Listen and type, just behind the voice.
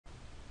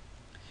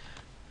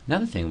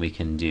Another thing we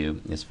can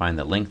do is find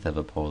the length of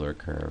a polar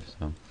curve.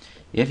 So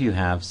if you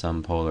have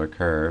some polar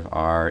curve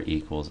r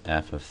equals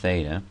f of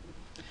theta,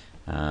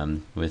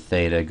 with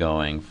theta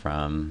going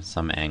from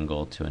some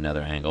angle to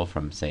another angle,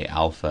 from say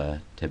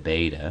alpha to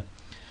beta,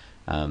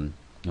 and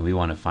we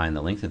want to find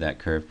the length of that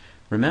curve.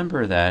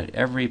 Remember that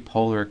every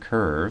polar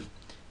curve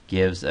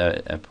gives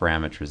a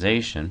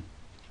parameterization.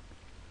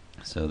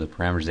 So the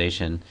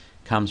parameterization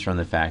comes from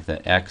the fact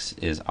that x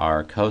is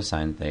r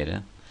cosine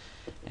theta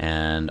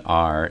and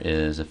r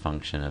is a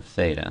function of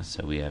theta.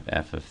 So we have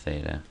f of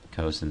theta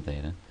cosine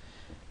theta.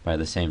 By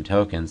the same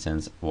token,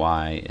 since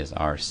y is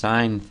r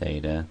sine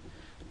theta,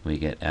 we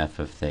get f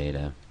of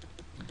theta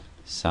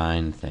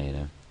sine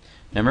theta.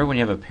 Now remember, when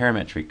you have a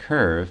parametric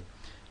curve,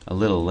 a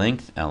little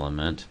length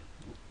element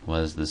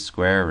was the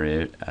square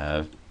root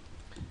of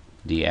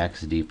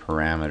dx d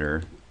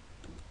parameter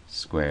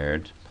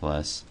squared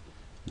plus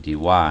dy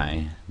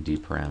d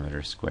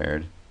parameter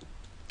squared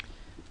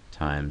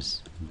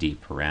times d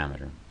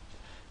parameter.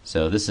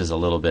 So this is a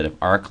little bit of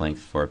arc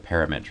length for a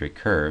parametric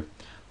curve.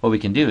 What we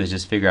can do is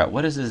just figure out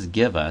what does this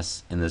give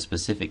us in the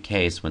specific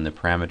case when the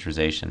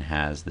parameterization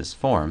has this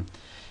form,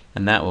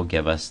 and that will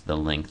give us the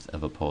length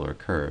of a polar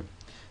curve.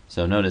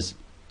 So notice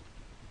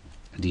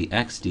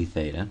dx d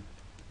theta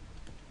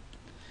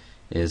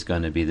is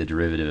going to be the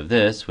derivative of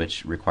this,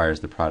 which requires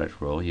the product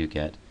rule. You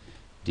get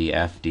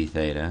df d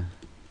theta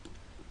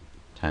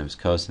times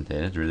cosine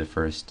theta, derivative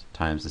first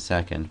times the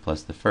second,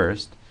 plus the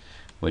first,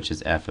 which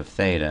is f of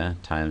theta,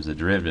 times the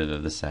derivative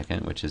of the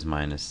second, which is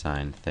minus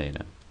sine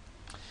theta.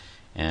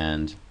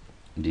 And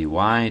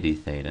dy d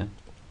theta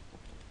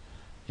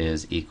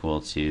is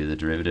equal to the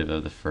derivative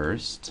of the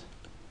first.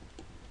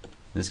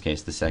 In this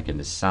case, the second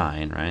is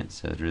sine, right?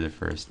 So derivative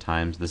first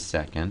times the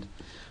second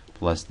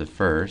plus the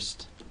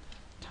first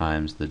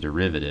times the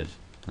derivative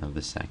of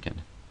the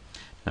second.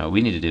 Now what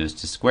we need to do is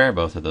to square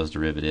both of those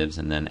derivatives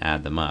and then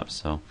add them up.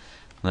 So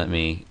let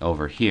me,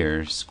 over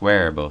here,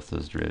 square both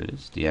those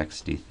derivatives,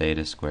 dx d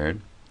theta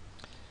squared.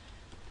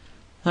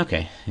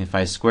 Okay, if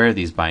I square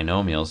these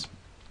binomials,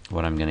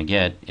 what I'm going to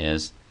get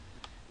is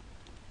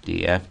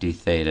df d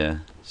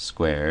theta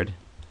squared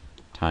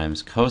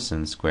times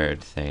cosine squared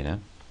theta,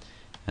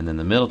 and then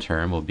the middle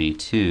term will be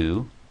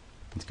 2.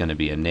 It's going to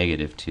be a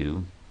negative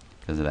 2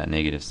 because of that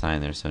negative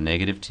sign there. So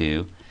negative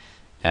 2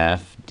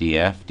 f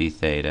df d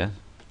theta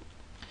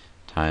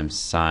times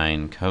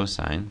sine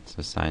cosine,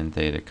 so sine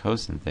theta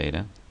cosine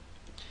theta,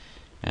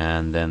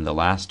 and then the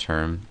last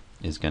term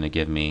is going to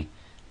give me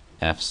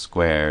f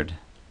squared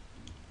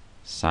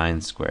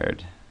sine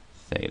squared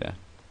theta.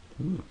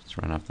 Ooh, let's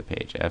run off the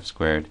page. F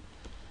squared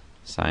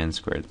sine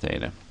squared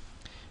theta.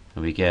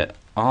 And we get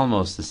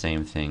almost the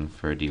same thing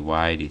for dy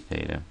d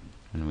theta.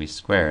 When we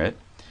square it,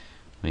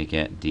 we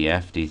get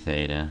df d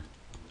theta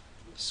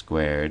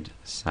squared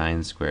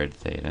sine squared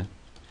theta.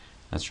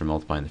 That's for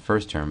multiplying the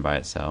first term by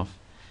itself.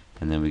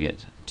 And then we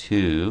get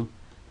 2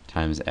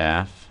 times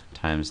f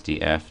times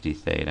df d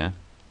theta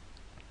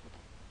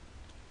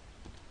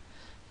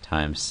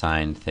times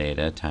sine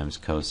theta times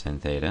cosine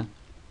theta,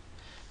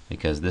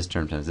 because this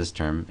term times this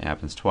term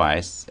happens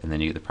twice, and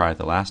then you get the product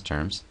of the last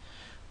terms,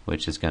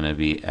 which is going to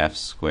be f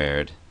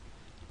squared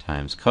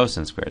times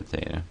cosine squared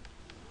theta.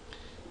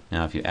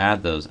 Now if you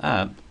add those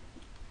up,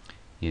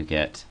 you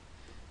get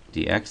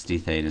dx d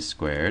theta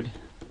squared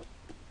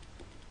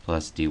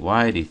plus dy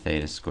d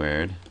theta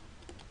squared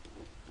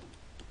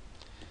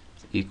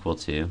equal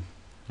to,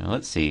 now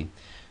let's see,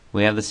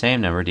 we have the same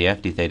number, df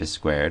d theta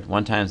squared.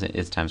 One time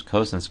it's times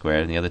cosine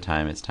squared, and the other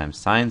time it's times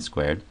sine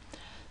squared.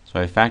 So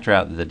I factor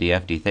out the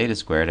df d theta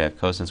squared, I have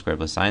cosine squared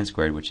plus sine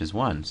squared, which is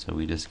 1. So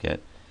we just get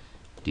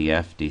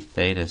df d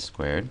theta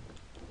squared.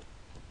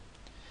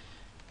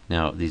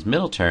 Now these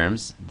middle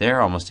terms, they're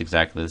almost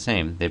exactly the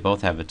same. They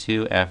both have a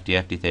 2f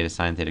df d theta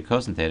sine theta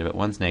cosine theta, but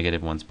one's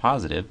negative, one's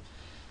positive.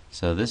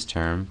 So this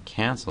term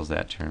cancels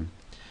that term.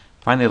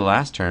 Finally, the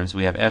last terms,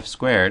 we have f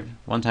squared.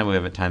 One time we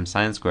have it times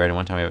sine squared, and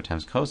one time we have it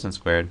times cosine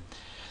squared.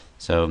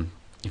 So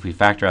if we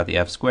factor out the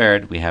f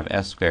squared, we have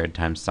f squared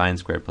times sine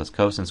squared plus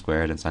cosine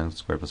squared, and sine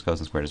squared plus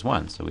cosine squared is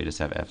 1. So we just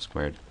have f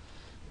squared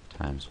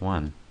times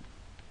 1.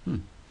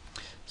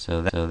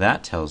 So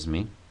that tells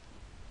me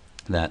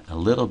that a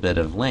little bit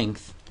of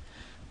length,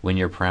 when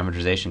your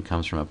parameterization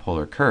comes from a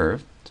polar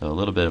curve, so a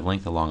little bit of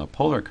length along a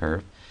polar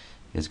curve,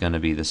 is going to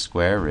be the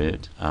square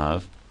root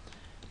of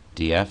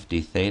df d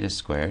theta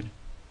squared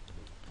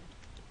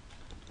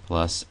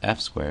plus f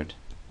squared.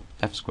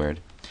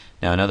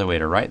 Now another way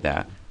to write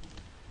that,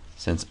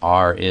 since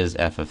r is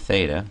f of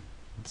theta,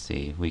 let's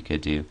see, we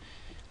could do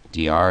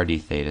dr d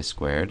theta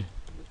squared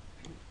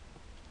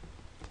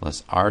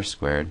plus r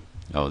squared.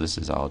 Oh, this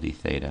is all d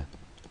theta,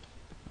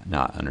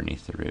 not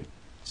underneath the root.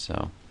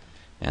 So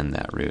end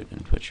that root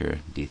and put your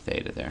d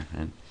theta there.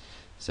 And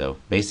so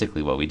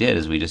basically what we did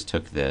is we just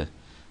took the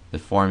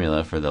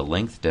formula for the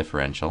length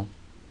differential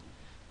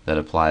that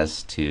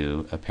applies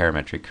to a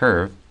parametric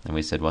curve, and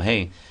we said, well,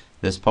 hey,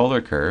 this polar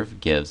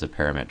curve gives a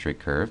parametric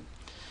curve,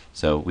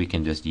 so we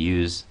can just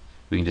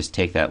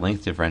take that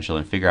length differential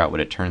and figure out what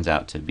it turns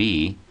out to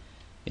be,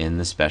 in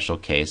the special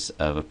case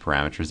of a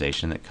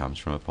parameterization that comes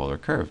from a polar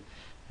curve.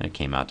 And it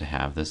came out to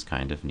have this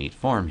kind of neat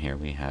form here.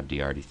 We have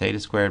dr d theta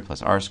squared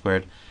plus r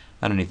squared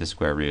underneath the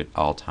square root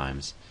all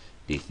times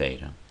d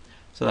theta.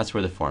 So that's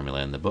where the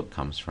formula in the book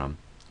comes from.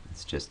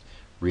 It's just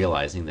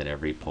realizing that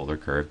every polar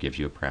curve gives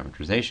you a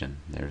parameterization.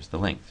 There's the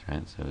length,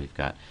 right? So we've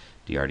got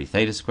dr d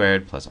theta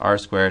squared plus r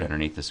squared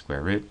underneath the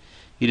square root.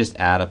 You just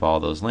add up all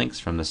those lengths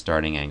from the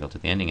starting angle to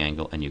the ending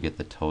angle and you get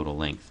the total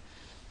length.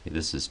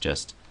 This is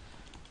just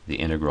the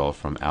integral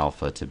from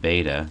alpha to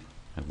beta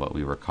of what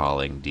we were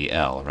calling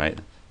dl, right?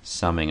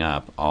 Summing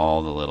up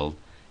all the little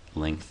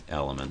length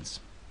elements.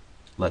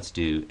 Let's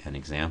do an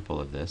example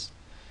of this.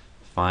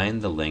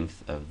 Find the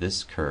length of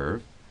this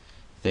curve.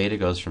 Theta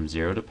goes from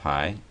 0 to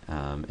pi,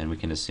 and we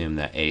can assume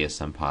that a is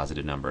some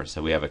positive number.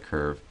 So we have a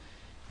curve,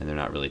 and they're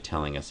not really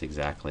telling us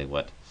exactly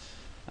what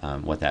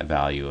that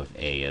value of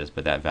a is,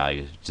 but that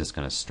value is just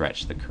going to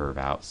stretch the curve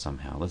out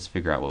somehow. Let's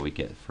figure out what we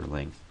get for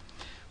length.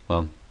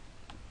 Well,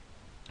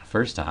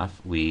 first off,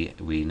 we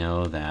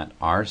know that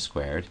r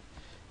squared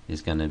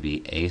is going to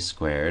be a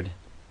squared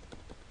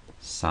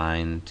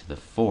sine to the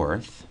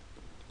fourth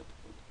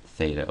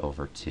theta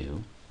over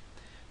 2.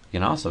 We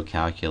can also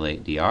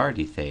calculate dr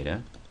d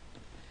theta.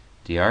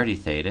 Dr d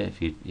theta,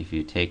 if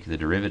you take the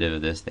derivative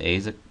of this, the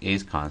a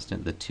is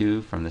constant. The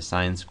 2 from the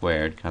sine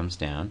squared comes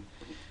down.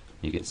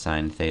 You get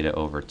sine theta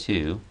over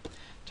 2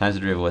 times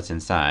the derivative of what's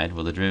inside.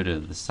 Well, the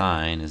derivative of the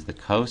sine is the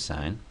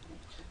cosine.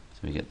 So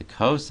we get the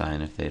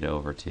cosine of theta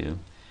over 2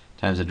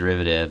 times the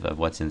derivative of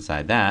what's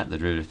inside that. The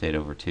derivative of theta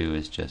over 2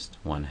 is just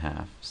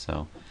 1/2.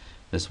 So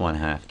this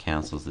 1/2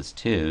 cancels this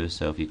 2.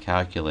 So if you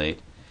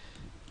calculate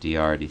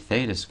dr d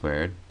theta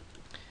squared,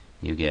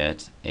 you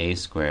get a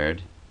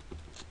squared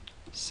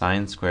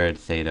sine squared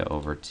theta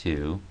over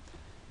 2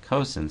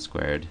 cosine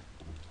squared.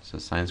 So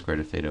sine squared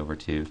of theta over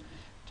 2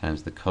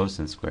 times the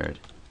cosine squared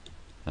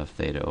of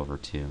theta over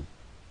 2.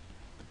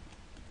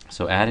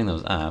 So adding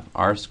those up,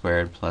 r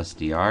squared plus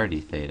dr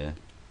d theta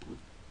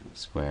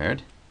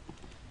squared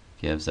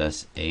gives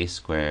us a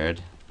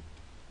squared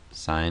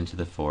sine to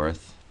the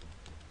fourth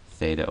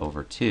theta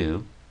over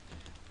 2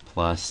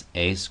 plus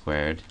a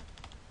squared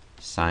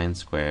sine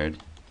squared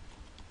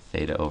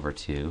theta over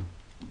 2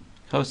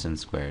 cosine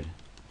squared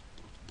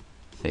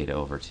theta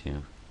over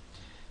 2.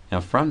 Now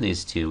from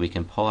these two we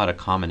can pull out a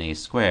common a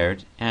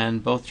squared,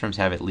 and both terms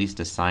have at least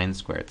a sine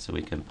squared, so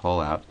we can pull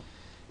out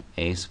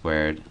a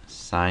squared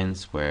sine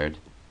squared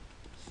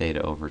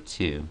theta over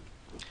 2.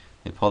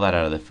 We pull that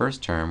out of the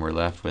first term, we're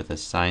left with a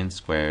sine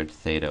squared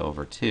theta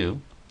over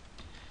 2.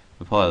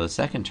 We pull out of the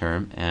second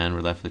term, and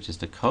we're left with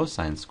just a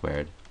cosine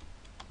squared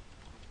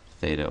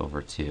theta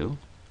over 2.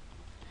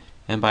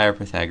 And by our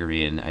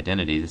Pythagorean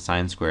identity, the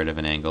sine squared of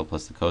an angle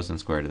plus the cosine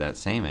squared of that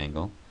same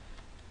angle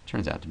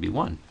turns out to be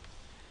 1.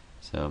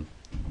 So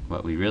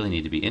what we really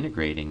need to be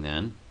integrating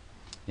then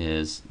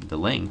is the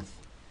length.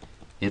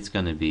 It's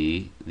going to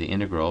be the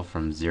integral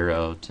from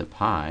 0 to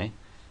pi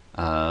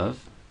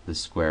of the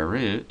square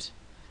root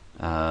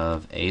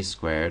of a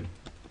squared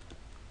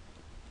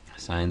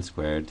sine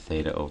squared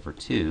theta over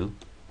 2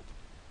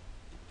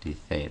 d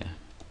theta.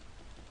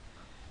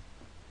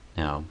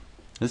 Now,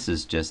 this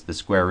is just the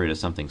square root of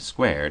something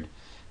squared,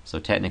 so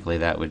technically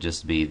that would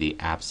just be the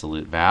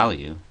absolute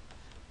value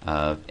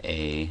of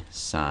a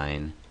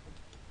sine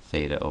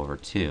theta over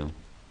 2.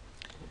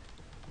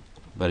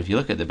 But if you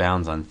look at the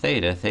bounds on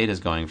theta, theta is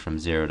going from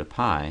 0 to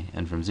pi,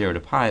 and from 0 to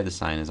pi the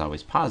sign is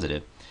always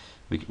positive.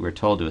 We're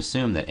told to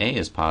assume that a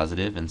is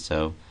positive, and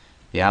so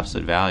the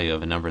absolute value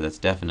of a number that's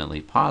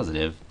definitely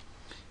positive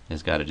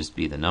has got to just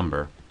be the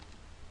number.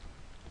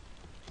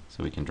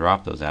 So we can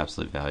drop those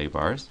absolute value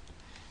bars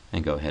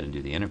and go ahead and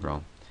do the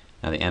integral.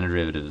 Now the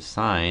antiderivative of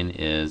sine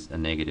is a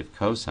negative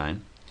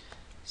cosine,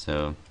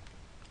 so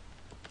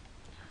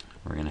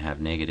we're going to have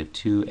negative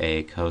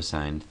 2a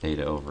cosine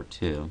theta over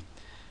 2.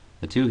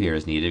 The 2 here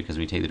is needed because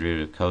when you take the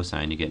derivative of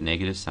cosine, you get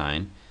negative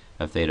sine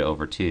of theta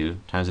over 2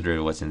 times the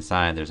derivative of what's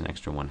inside. There's an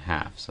extra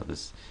 1/2. So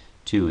this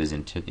 2 is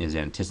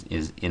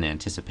in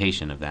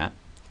anticipation of that.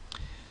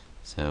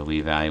 So we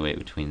evaluate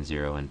between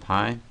 0 and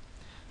pi.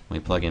 When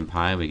we plug in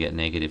pi, we get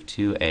negative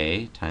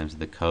 2a times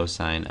the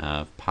cosine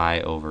of pi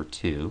over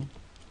 2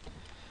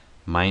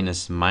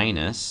 minus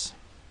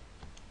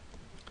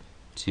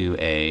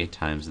 2a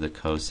times the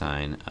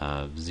cosine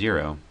of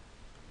 0.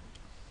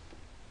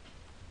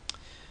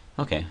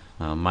 Okay,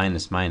 well,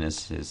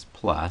 minus is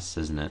plus,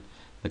 isn't it?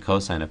 The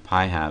cosine of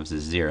pi halves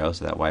is 0,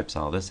 so that wipes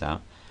all this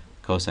out.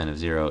 Cosine of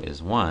 0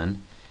 is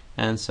 1,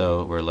 and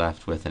so we're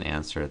left with an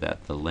answer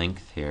that the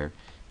length here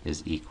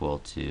is equal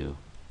to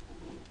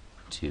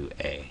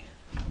 2a.